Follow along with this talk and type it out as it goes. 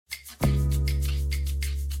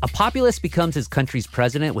A populist becomes his country's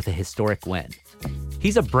president with a historic win.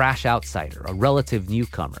 He's a brash outsider, a relative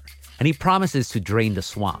newcomer, and he promises to drain the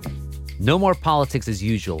swamp. No more politics as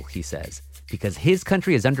usual, he says, because his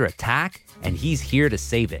country is under attack and he's here to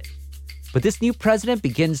save it. But this new president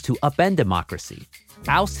begins to upend democracy,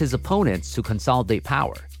 ousts his opponents to consolidate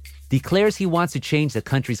power, declares he wants to change the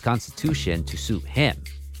country's constitution to suit him,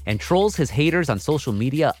 and trolls his haters on social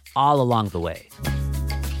media all along the way.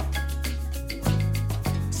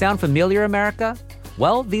 Sound familiar, America?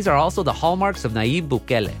 Well, these are also the hallmarks of Nayib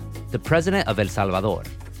Bukele, the president of El Salvador.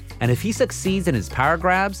 And if he succeeds in his power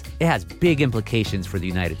grabs, it has big implications for the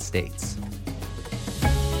United States.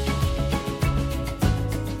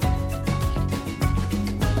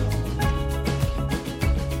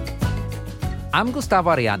 I'm Gustavo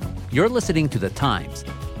Arellano. You're listening to The Times,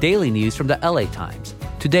 daily news from the LA Times.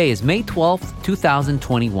 Today is May 12th,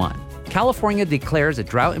 2021. California declares a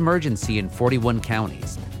drought emergency in 41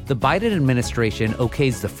 counties. The Biden administration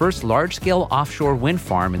okays the first large-scale offshore wind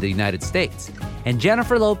farm in the United States. And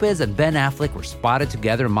Jennifer Lopez and Ben Affleck were spotted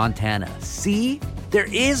together in Montana. See? There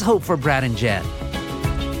is hope for Brad and Jen.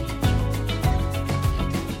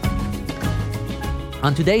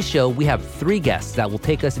 On today's show, we have 3 guests that will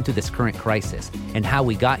take us into this current crisis and how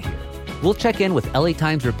we got here. We'll check in with LA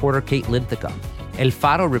Times reporter Kate Linthicum, El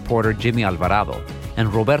Faro reporter Jimmy Alvarado,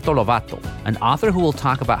 and Roberto Lovato, an author who will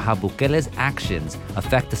talk about how Bukele's actions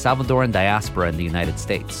affect the Salvadoran diaspora in the United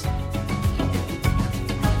States.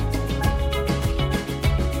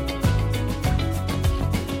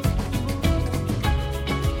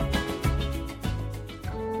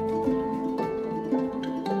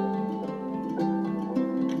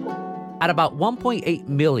 At about 1.8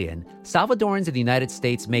 million, Salvadorans in the United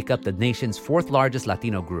States make up the nation's 4th largest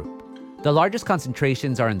Latino group. The largest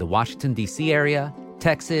concentrations are in the Washington, D.C. area,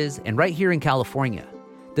 Texas, and right here in California.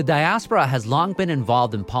 The diaspora has long been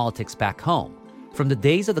involved in politics back home, from the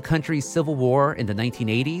days of the country's civil war in the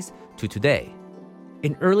 1980s to today.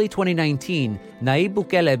 In early 2019, Nayib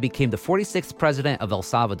Bukele became the 46th president of El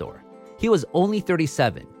Salvador. He was only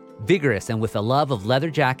 37, vigorous and with a love of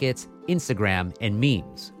leather jackets, Instagram, and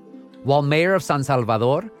memes. While mayor of San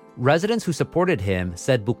Salvador, residents who supported him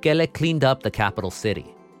said Bukele cleaned up the capital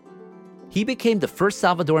city. He became the first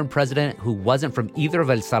Salvadoran president who wasn't from either of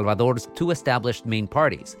El Salvador's 2 established main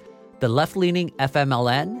parties, the left-leaning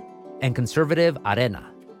FMLN and conservative Arena.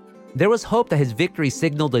 There was hope that his victory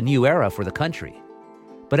signaled a new era for the country.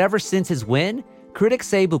 But ever since his win, critics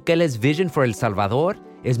say Bukele's vision for El Salvador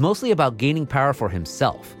is mostly about gaining power for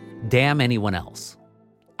himself. Damn anyone else.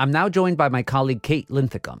 I'm now joined by my colleague Kate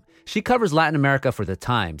Linthicum. She covers Latin America for The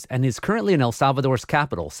Times and is currently in El Salvador's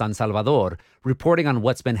capital, San Salvador, reporting on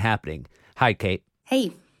what's been happening. Hi, Kate.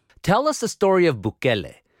 Hey. Tell us the story of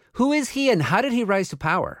Bukele. Who is he and how did he rise to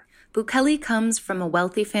power? Bukele comes from a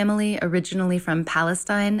wealthy family originally from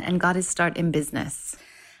Palestine and got his start in business.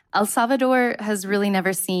 El Salvador has really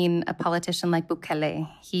never seen a politician like Bukele.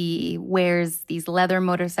 He wears these leather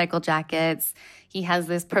motorcycle jackets. He has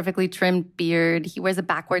this perfectly trimmed beard. He wears a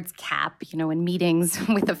backwards cap, in meetings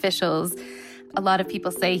with officials. A lot of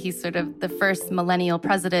people say he's sort of the first millennial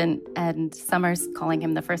president, and some are calling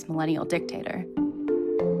him the first millennial dictator.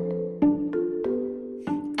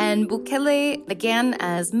 And Bukele began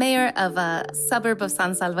as mayor of a suburb of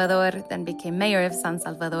San Salvador, then became mayor of San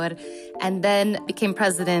Salvador, and then became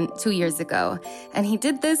president 2 years ago. And he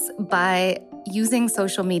did this by using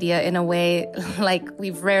social media in a way like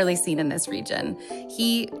we've rarely seen in this region.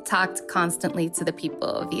 He talked constantly to the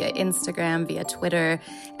people via Instagram, via Twitter.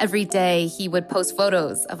 Every day he would post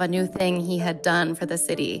photos of a new thing he had done for the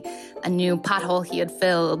city, a new pothole he had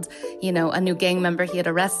filled, a new gang member he had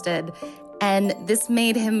arrested. And this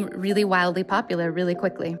made him really wildly popular really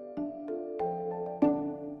quickly.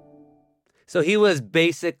 So he was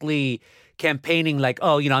basically campaigning like,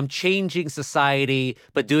 I'm changing society,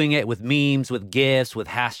 but doing it with memes, with GIFs, with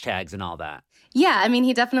hashtags and all that. Yeah,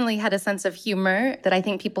 he definitely had a sense of humor that I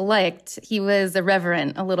think people liked. He was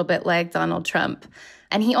irreverent, a little bit like Donald Trump.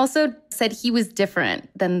 And he also said he was different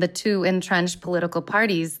than the 2 entrenched political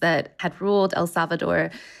parties that had ruled El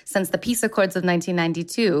Salvador since the peace accords of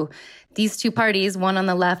 1992. These 2 parties, one on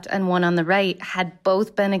the left and one on the right, had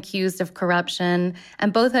both been accused of corruption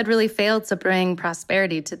and both had really failed to bring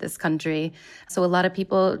prosperity to this country. So a lot of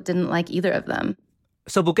people didn't like either of them.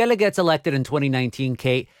 So Bukele gets elected in 2019,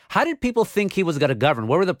 Kate. How did people think he was going to govern?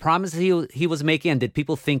 What were the promises he was making, and did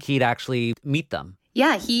people think he'd actually meet them?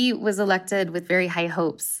 Yeah, he was elected with very high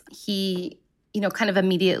hopes. He, kind of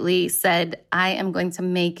immediately said, I am going to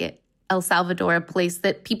make it El Salvador a place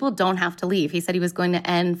that people don't have to leave. He said he was going to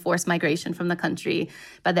end forced migration from the country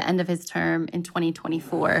by the end of his term in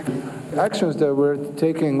 2024. Actions that we're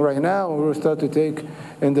taking right now, we'll start to take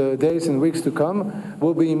in the days and weeks to come,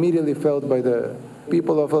 will be immediately felt by the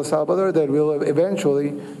people of El Salvador, that will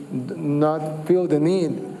eventually not feel the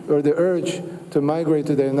need or the urge to migrate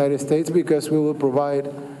to the United States, because we will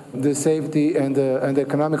provide the safety and the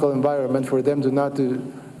economical environment for them to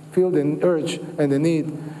feel the urge and the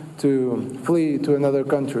need to flee to another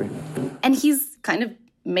country. And he's kind of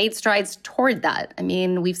made strides toward that. I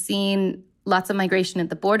mean, we've seen lots of migration at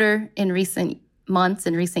the border in recent months,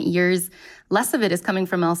 in recent years. Less of it is coming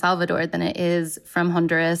from El Salvador than it is from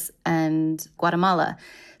Honduras and Guatemala.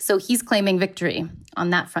 So he's claiming victory on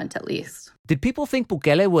that front, at least. Did people think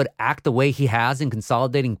Bukele would act the way he has in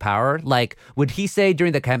consolidating power? Like, would he say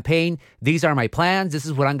during the campaign, these are my plans, this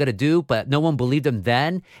is what I'm going to do, but no one believed him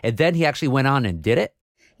then, and then he actually went on and did it?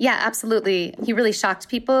 Yeah, absolutely. He really shocked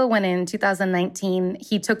people when in 2019,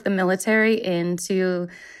 he took the military into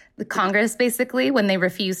the Congress, basically, when they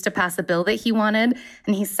refused to pass a bill that he wanted.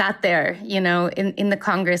 And he sat there, in the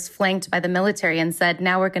Congress, flanked by the military, and said,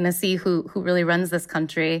 now we're going to see who really runs this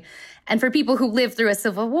country. And for people who lived through a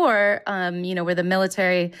civil war, where the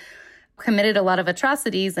military committed a lot of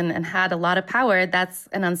atrocities and had a lot of power, that's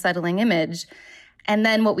an unsettling image. And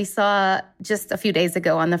then what we saw just a few days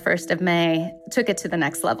ago on the 1st of May took it to the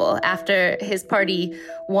next level. After his party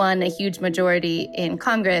won a huge majority in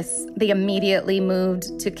Congress, they immediately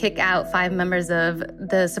moved to kick out 5 members of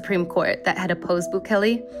the Supreme Court that had opposed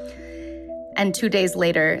Bukele. And 2 days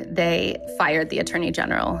later, they fired the Attorney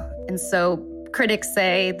General. And so critics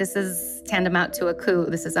say this is tantamount to a coup.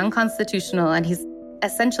 This is unconstitutional, and he's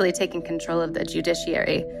essentially taking control of the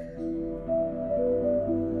judiciary.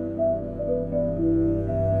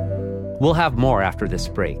 We'll have more after this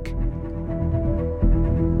break.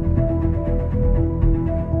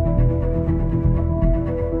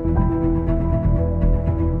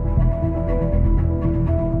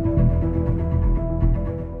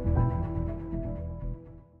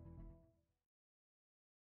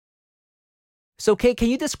 So, Kate, can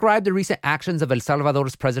you describe the recent actions of El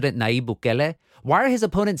Salvador's President Nayib Bukele? Why are his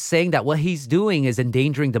opponents saying that what he's doing is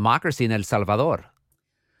endangering democracy in El Salvador?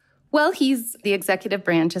 Well, he's the executive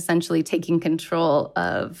branch essentially taking control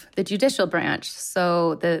of the judicial branch.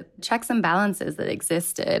 So the checks and balances that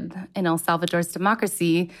existed in El Salvador's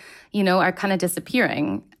democracy, are kind of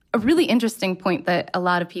disappearing. A really interesting point that a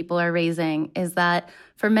lot of people are raising is that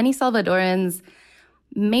for many Salvadorans,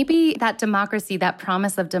 maybe that democracy, that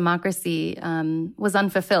promise of democracy, was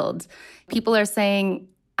unfulfilled. People are saying,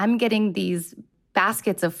 I'm getting these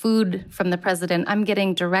baskets of food from the president. I'm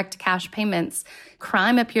getting direct cash payments.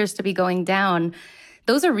 Crime appears to be going down.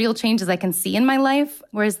 Those are real changes I can see in my life,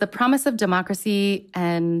 whereas the promise of democracy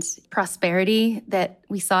and prosperity that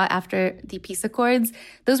we saw after the peace accords,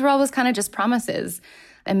 those were always kind of just promises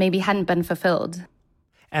and maybe hadn't been fulfilled.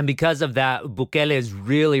 And because of that, Bukele is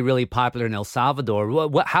really, really popular in El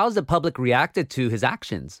Salvador. How has the public reacted to his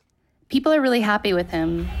actions? People are really happy with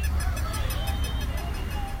him.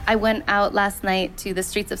 I went out last night to the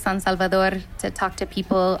streets of San Salvador to talk to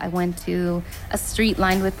people. I went to a street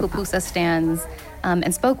lined with pupusa stands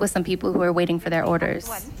and spoke with some people who were waiting for their orders.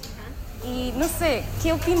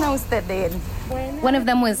 One of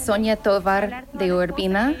them was Sonia Tovar de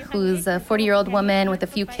Urbina, who's a 40-year-old woman with a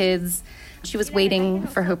few kids. She was waiting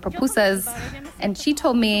for her pupusas, and she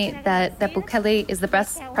told me that Bukele is the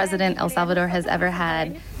best president El Salvador has ever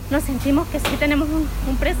had. Nos sentimos que sí tenemos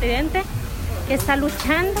un presidente que está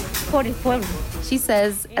luchando por el pueblo. She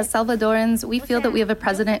says, as Salvadorans, we feel that we have a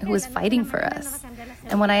president who is fighting for us.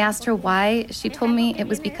 And when I asked her why, she told me it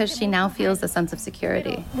was because she now feels a sense of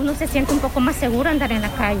security. Uno se siente un poco más seguro andar en la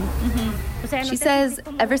calle. She says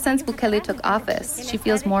ever since Bukele took office, she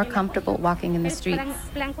feels more comfortable walking in the streets.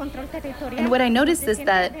 And what I noticed is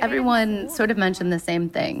that everyone sort of mentioned the same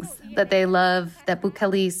things, that they love that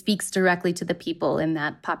Bukele speaks directly to the people in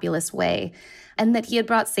that populist way, and that he had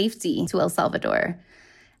brought safety to El Salvador.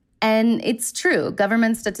 And it's true.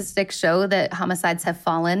 Government statistics show that homicides have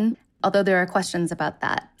fallen, although there are questions about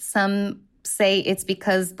that. Some say it's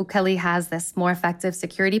because Bukele has this more effective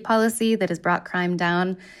security policy that has brought crime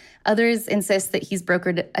down. Others insist that he's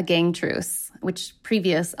brokered a gang truce, which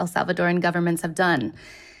previous El Salvadoran governments have done.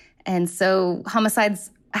 And so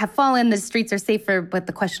homicides have fallen, the streets are safer, but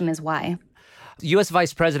the question is why? U.S.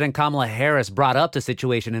 Vice President Kamala Harris brought up the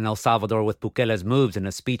situation in El Salvador with Bukele's moves in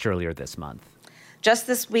a speech earlier this month. Just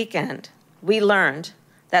this weekend, we learned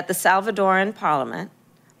that the Salvadoran parliament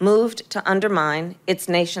moved to undermine its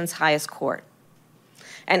nation's highest court.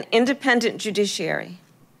 An independent judiciary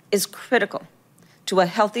is critical to a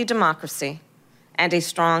healthy democracy and a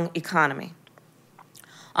strong economy.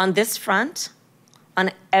 On this front,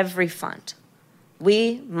 on every front,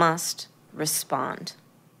 we must respond.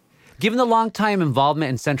 Given the long-time involvement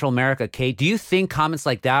in Central America, Kate, do you think comments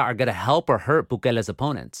like that are going to help or hurt Bukele's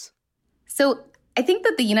opponents? So I think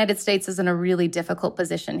that the United States is in a really difficult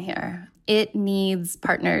position here. It needs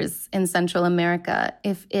partners in Central America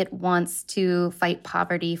if it wants to fight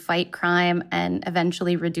poverty, fight crime, and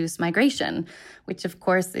eventually reduce migration, which of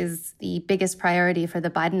course is the biggest priority for the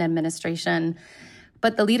Biden administration.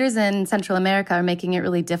 But the leaders in Central America are making it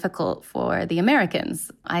really difficult for the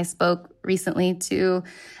Americans. I spoke recently to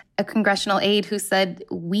a congressional aide who said,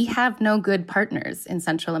 we have no good partners in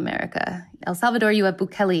Central America. El Salvador, you have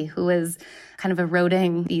Bukele, who is kind of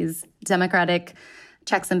eroding these democratic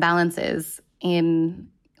checks and balances. In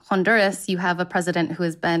Honduras, you have a president who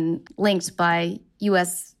has been linked by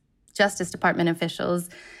U.S. Justice Department officials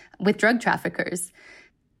with drug traffickers.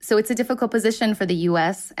 So it's a difficult position for the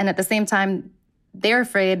U.S. And at the same time, they're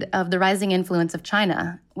afraid of the rising influence of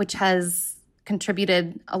China, which has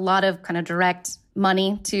contributed a lot of kind of direct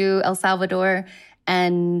money to El Salvador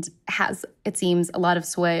and has, it seems, a lot of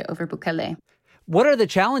sway over Bukele. What are the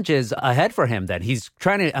challenges ahead for him then? He's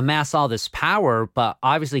trying to amass all this power, but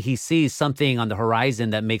obviously he sees something on the horizon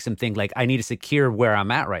that makes him think, like, I need to secure where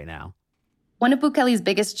I'm at right now. One of Bukele's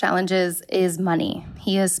biggest challenges is money.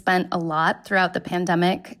 He has spent a lot throughout the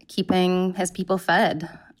pandemic keeping his people fed.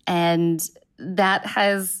 And that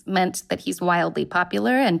has meant that he's wildly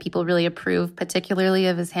popular and people really approve, particularly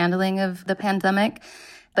of his handling of the pandemic.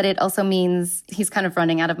 But it also means he's kind of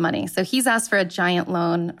running out of money. So he's asked for a giant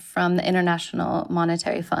loan from the International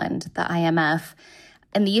Monetary Fund, the IMF.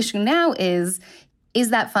 And the issue now is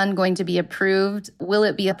that fund going to be approved? Will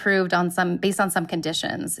it be approved based on some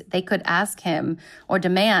conditions? They could ask him or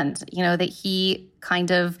demand, that he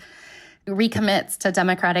kind of recommits to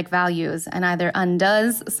democratic values and either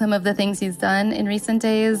undoes some of the things he's done in recent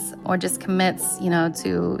days or just commits,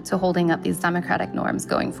 to holding up these democratic norms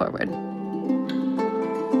going forward.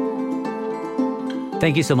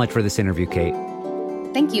 Thank you so much for this interview, Kate.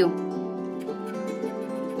 Thank you.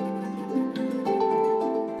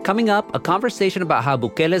 Coming up, a conversation about how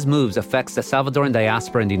Bukele's moves affects the Salvadoran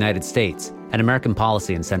diaspora in the United States and American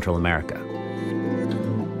policy in Central America.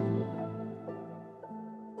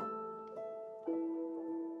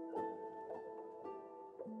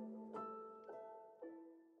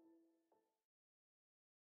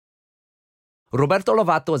 Roberto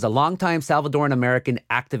Lovato is a longtime Salvadoran-American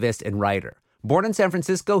activist and writer. Born in San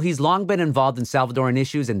Francisco, he's long been involved in Salvadoran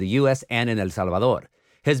issues in the U.S. and in El Salvador.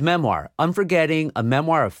 His memoir, Unforgetting, a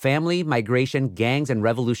memoir of family, migration, gangs, and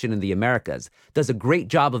revolution in the Americas, does a great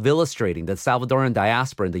job of illustrating the Salvadoran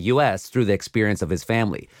diaspora in the U.S. through the experience of his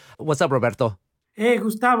family. What's up, Roberto? Hey,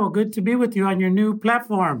 Gustavo. Good to be with you on your new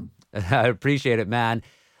platform. I appreciate it, man.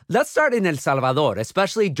 Let's start in El Salvador,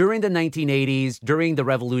 especially during the 1980s, during the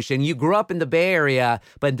revolution. You grew up in the Bay Area,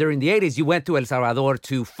 but during the 80s, you went to El Salvador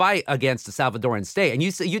to fight against the Salvadoran state. And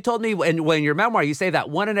you told me in your memoir, you say that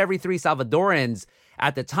 1 in every 3 Salvadorans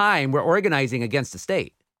at the time were organizing against the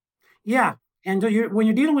state. Yeah. And when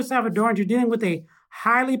you're dealing with Salvadorans, you're dealing with a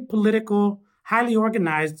highly political, highly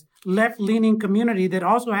organized, left-leaning community that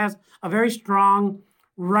also has a very strong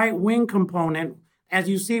right-wing component, as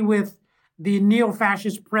you see with the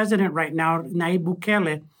neo-fascist president right now, Nayib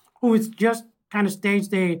Bukele, who has just kind of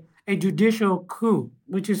staged a judicial coup,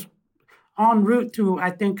 which is en route to, I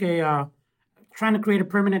think, trying to create a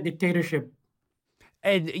permanent dictatorship.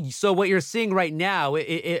 And so what you're seeing right now,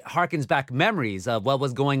 it harkens back memories of what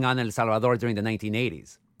was going on in El Salvador during the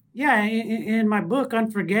 1980s. Yeah, in my book,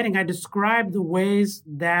 Unforgetting, I described the ways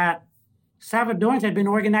that Salvadorans had been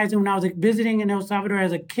organizing when I was visiting in El Salvador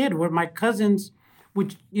as a kid, where my cousins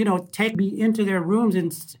would, take me into their rooms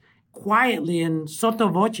and quietly and sotto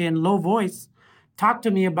voce in low voice, talk to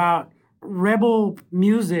me about rebel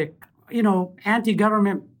music,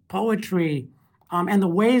 anti-government poetry, and the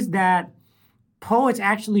ways that poets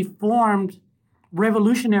actually formed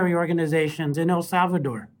revolutionary organizations in El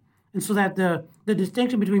Salvador. And so that the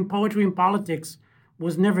distinction between poetry and politics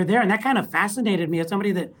was never there. And that kind of fascinated me as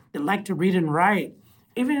somebody that liked to read and write,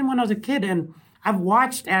 even when I was a kid. And I've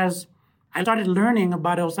watched as I started learning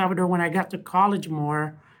about El Salvador when I got to college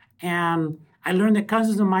more, and I learned that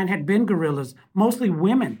cousins of mine had been guerrillas, mostly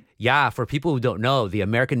women. Yeah, for people who don't know, the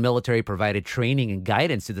American military provided training and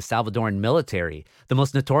guidance to the Salvadoran military. The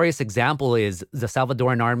most notorious example is the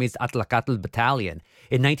Salvadoran Army's Atlacatl Battalion.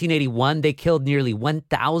 In 1981, they killed nearly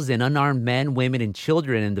 1,000 unarmed men, women, and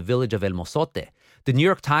children in the village of El Mozote. The New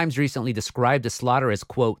York Times recently described the slaughter as,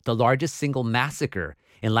 quote, the largest single massacre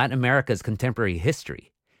in Latin America's contemporary history.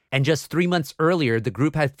 And just 3 months earlier, the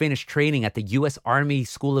group had finished training at the U.S. Army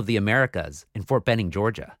School of the Americas in Fort Benning,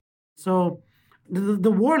 Georgia. So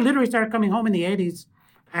the war literally started coming home in the 80s.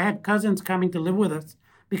 I had cousins coming to live with us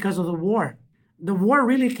because of the war. The war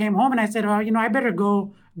really came home, and I said, I better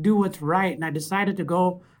go do what's right. And I decided to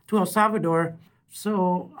go to El Salvador.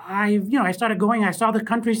 So I started going. I saw the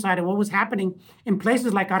countryside and what was happening in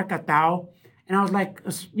places like Arcatao. And I was like,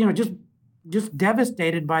 just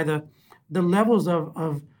devastated by the levels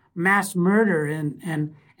of mass murder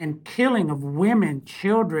and killing of women,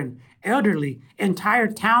 children, elderly, entire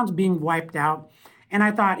towns being wiped out. And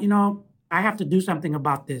I thought, I have to do something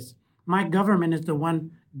about this. My government is the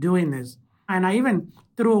one doing this. And I even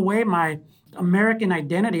threw away my American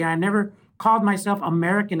identity. I never called myself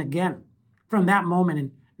American again from that moment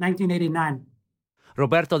in 1989.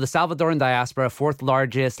 Roberto, the Salvadoran diaspora, fourth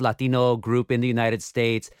largest Latino group in the United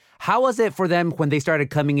States. How was it for them when they started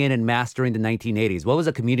coming in en masse during the 1980s? What was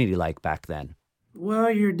the community like back then?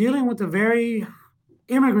 Well, you're dealing with a very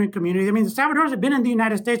immigrant community. I mean, the Salvadorans have been in the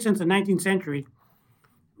United States since the 19th century,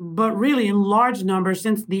 but really in large numbers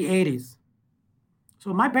since the 80s.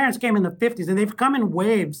 So my parents came in the 50s, and they've come in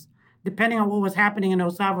waves depending on what was happening in El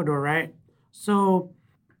Salvador, right? So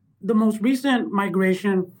the most recent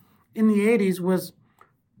migration in the 80s was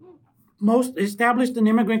most established an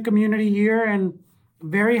immigrant community here and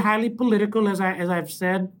very highly political, as I've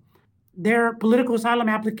said. Their political asylum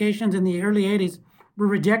applications in the early 80s were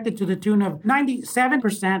rejected to the tune of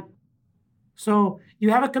 97%. So you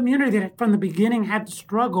have a community that from the beginning had to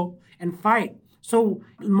struggle and fight. So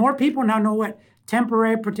more people now know what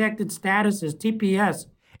temporary protected status is, TPS.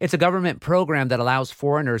 It's a government program that allows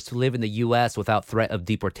foreigners to live in the U.S. without threat of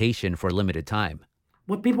deportation for a limited time.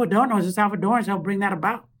 What people don't know is the Salvadorans helped bring that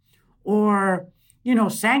about. Or,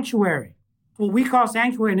 sanctuary. What we call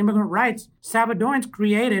sanctuary and immigrant rights, Salvadorans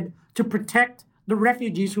created to protect the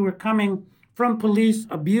refugees who were coming from police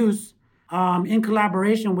abuse in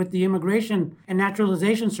collaboration with the Immigration and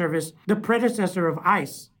Naturalization Service, the predecessor of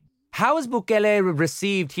ICE. How is Bukele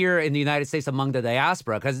received here in the United States among the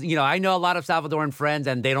diaspora? Because, I know a lot of Salvadoran friends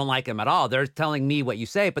and they don't like him at all. They're telling me what you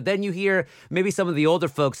say. But then you hear maybe some of the older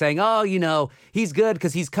folks saying, he's good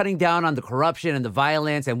because he's cutting down on the corruption and the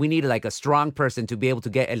violence. And we need like a strong person to be able to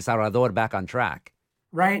get El Salvador back on track.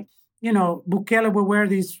 Right. Bukele will wear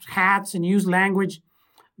these hats and use language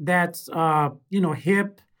that's,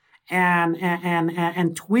 hip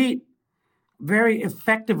and tweet very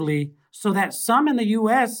effectively so that some in the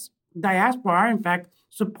U.S. diaspora are, in fact,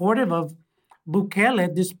 supportive of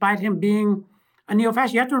Bukele, despite him being a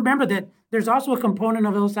neo-fascist. You have to remember that there's also a component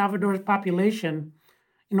of El Salvador's population,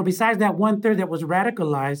 besides that 1/3 that was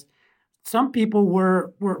radicalized, some people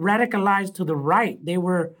were radicalized to the right. They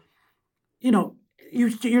were,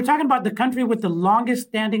 you're talking about the country with the longest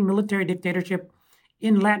standing military dictatorship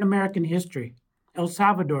in Latin American history, El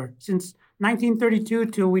Salvador. Since 1932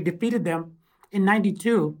 till we defeated them in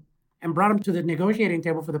 92, and brought them to the negotiating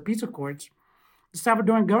table for the peace accords, the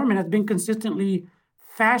Salvadoran government has been consistently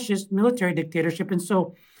fascist military dictatorship. And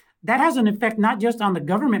so that has an effect not just on the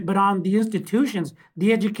government, but on the institutions,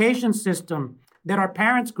 the education system that our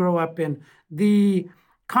parents grow up in, the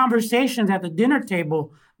conversations at the dinner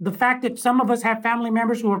table, the fact that some of us have family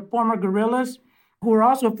members who are former guerrillas, who are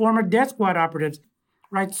also former death squad operatives,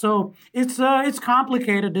 right? So it's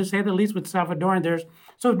complicated, to say the least, with Salvadorans.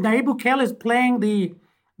 So Nayib Bukele is playing the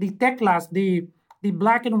teclas, the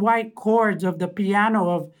black and white chords of the piano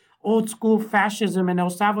of old school fascism in El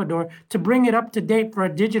Salvador to bring it up to date for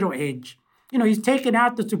a digital age. He's taken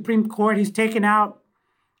out the Supreme Court. He's taken out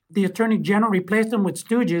the Attorney General, replaced them with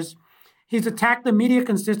stooges. He's attacked the media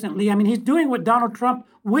consistently. I mean, he's doing what Donald Trump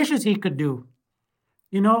wishes he could do.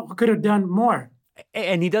 Could have done more.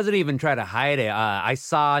 And he doesn't even try to hide it. I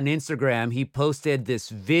saw on Instagram, he posted this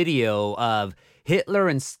video of Hitler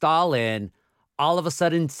and Stalin all of a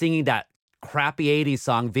sudden singing that crappy 80s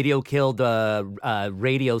song, Video Killed a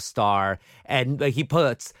Radio Star. And he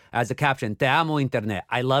puts as a caption, Te amo Internet.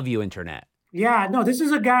 I love you, Internet. Yeah, no, this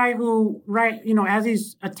is a guy who, as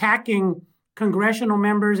he's attacking congressional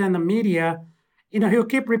members and the media, he'll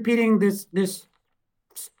keep repeating this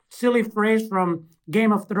silly phrase from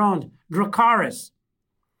Game of Thrones, Dracarys,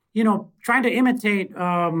 trying to imitate...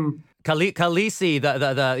 Khaleesi,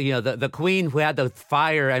 the queen who had the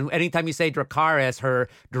fire, and anytime you say Dracarys, her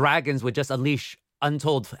dragons would just unleash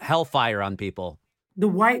untold hellfire on people. The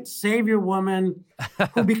white savior woman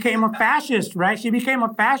who became a fascist, right? She became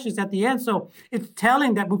a fascist at the end. So it's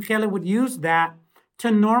telling that Bukele would use that to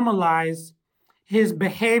normalize his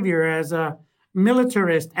behavior as a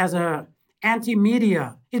militarist, as a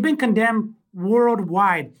anti-media. He's been condemned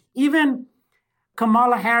worldwide. Even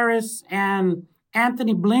Kamala Harris and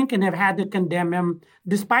Anthony Blinken have had to condemn him,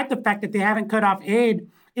 despite the fact that they haven't cut off aid.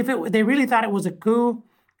 If they really thought it was a coup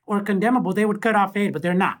or condemnable, they would cut off aid, but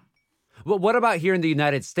they're not. Well, what about here in the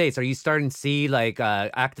United States? Are you starting to see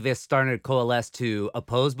activists starting to coalesce to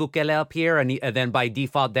oppose Bukele up here and then by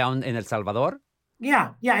default down in El Salvador?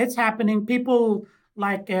 Yeah, it's happening. People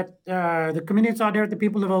like at the Community of Solidarity, the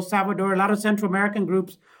people of El Salvador, a lot of Central American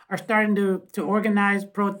groups are starting to organize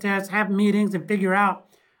protests, have meetings, and figure out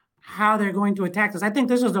how they're going to attack this. I think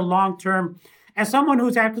this is a long term. As someone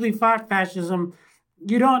who's actually fought fascism,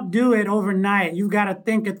 you don't do it overnight. You've got to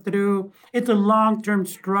think it through. It's a long-term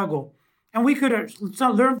struggle. And we could have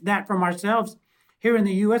learned that from ourselves here in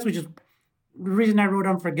the U.S., which is the reason I wrote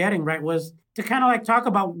Unforgetting, right, was to kind of like talk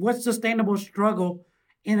about what sustainable struggle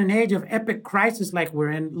in an age of epic crisis like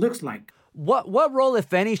we're in looks like. What role,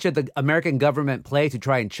 if any, should the American government play to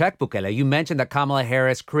try and check Bukele? You mentioned that Kamala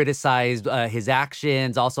Harris criticized his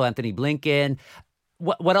actions, also Anthony Blinken.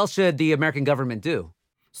 What else should the American government do?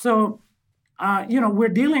 So, we're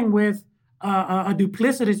dealing with a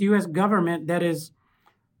duplicitous U.S. government that is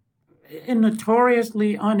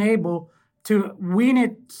notoriously unable to wean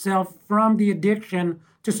itself from the addiction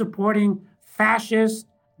to supporting fascists,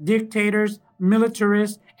 dictators,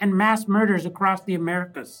 militarists, and mass murders across the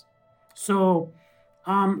Americas. So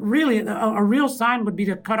really, a real sign would be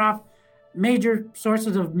to cut off major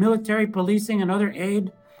sources of military, policing, and other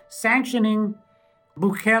aid, sanctioning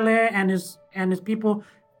Bukele and his people,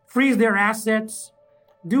 freeze their assets,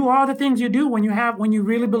 do all the things you do when you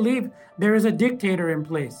really believe there is a dictator in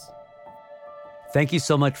place. Thank you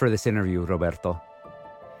so much for this interview, Roberto.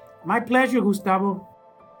 My pleasure, Gustavo.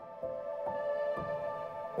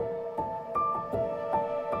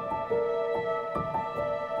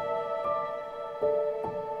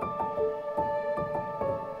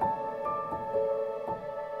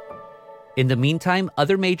 In the meantime,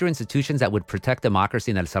 other major institutions that would protect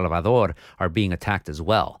democracy in El Salvador are being attacked as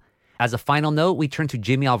well. As a final note, we turn to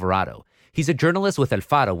Jimmy Alvarado. He's a journalist with El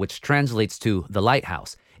Faro, which translates to The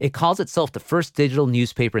Lighthouse. It calls itself the first digital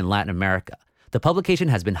newspaper in Latin America. The publication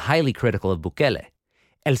has been highly critical of Bukele.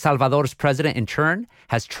 El Salvador's president, in turn,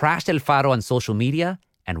 has trashed El Faro on social media,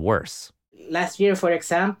 and worse. Last year, for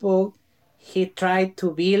example, he tried to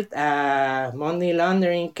build a money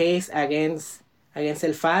laundering case against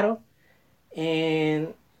El Faro,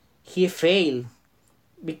 and he failed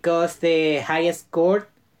because the highest court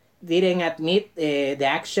didn't admit the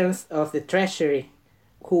actions of the Treasury,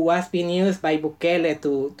 who was being used by Bukele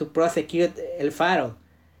to prosecute El Faro.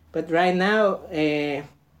 But right now, there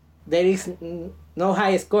is no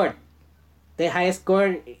highest court. The highest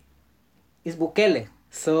court is Bukele.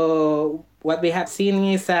 So what we have seen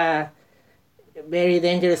is a very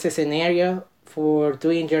dangerous scenario for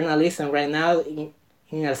doing journalism right now in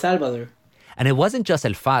El Salvador. And it wasn't just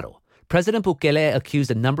El Faro. President Bukele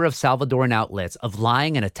accused a number of Salvadoran outlets of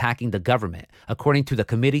lying and attacking the government, according to the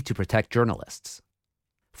Committee to Protect Journalists.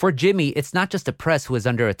 For Jimmy, it's not just the press who is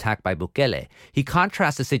under attack by Bukele. He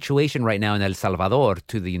contrasts the situation right now in El Salvador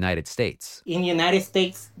to the United States. In the United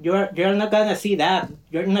States, you're not going to see that.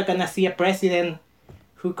 You're not going to see a president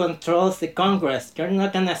who controls the Congress. You're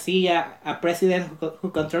not going to see a president who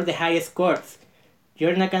controls the highest courts.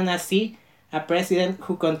 You're not going to see a president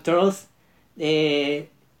who controls the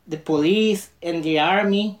police and the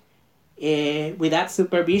army without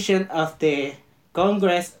supervision of the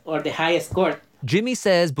Congress or the highest court. Jimmy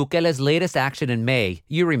says Bukele's latest action in May,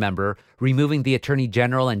 you remember, removing the attorney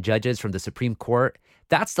general and judges from the Supreme Court,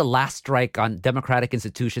 that's the last strike on democratic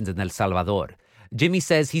institutions in El Salvador. Jimmy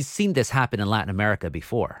says he's seen this happen in Latin America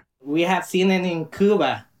before. We have seen it in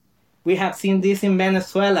Cuba. We have seen this in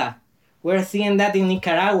Venezuela. We're seeing that in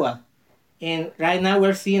Nicaragua. And right now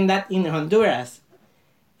we're seeing that in Honduras.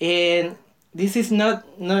 And this is not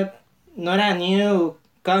a new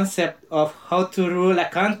concept of how to rule a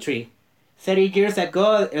country. 30 years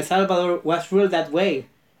ago, El Salvador was ruled that way.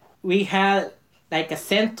 We had like a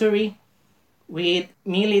century with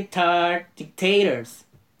military dictators.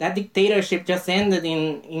 That dictatorship just ended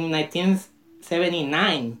in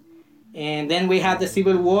 1979. And then we had the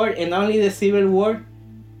Civil War, and only the Civil War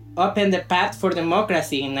opened the path for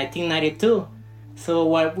democracy in 1992. So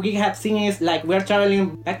what we have seen is like we're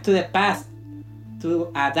traveling back to the past,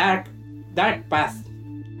 to a dark past.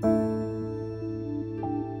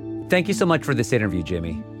 Thank you so much for this interview,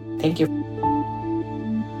 Jimmy. Thank you.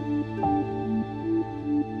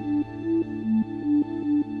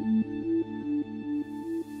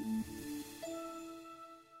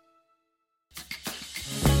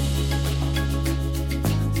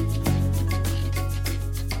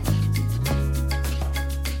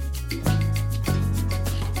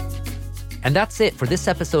 And that's it for this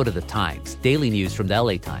episode of The Times, daily news from the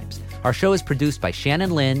LA Times. Our show is produced by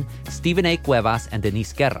Shannon Lin, Stephen A. Cuevas, and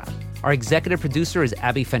Denise Guerra. Our executive producer is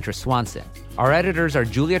Abby Fentress-Swanson. Our editors are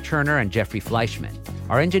Julia Turner and Jeffrey Fleischman.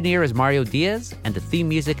 Our engineer is Mario Diaz, and the theme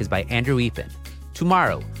music is by Andrew Eapen.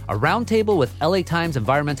 Tomorrow, a roundtable with LA Times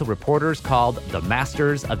environmental reporters called The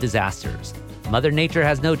Masters of Disasters. Mother Nature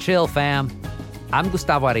has no chill, fam. I'm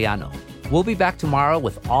Gustavo Arellano. We'll be back tomorrow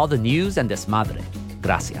with all the news and desmadre.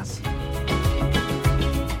 Gracias.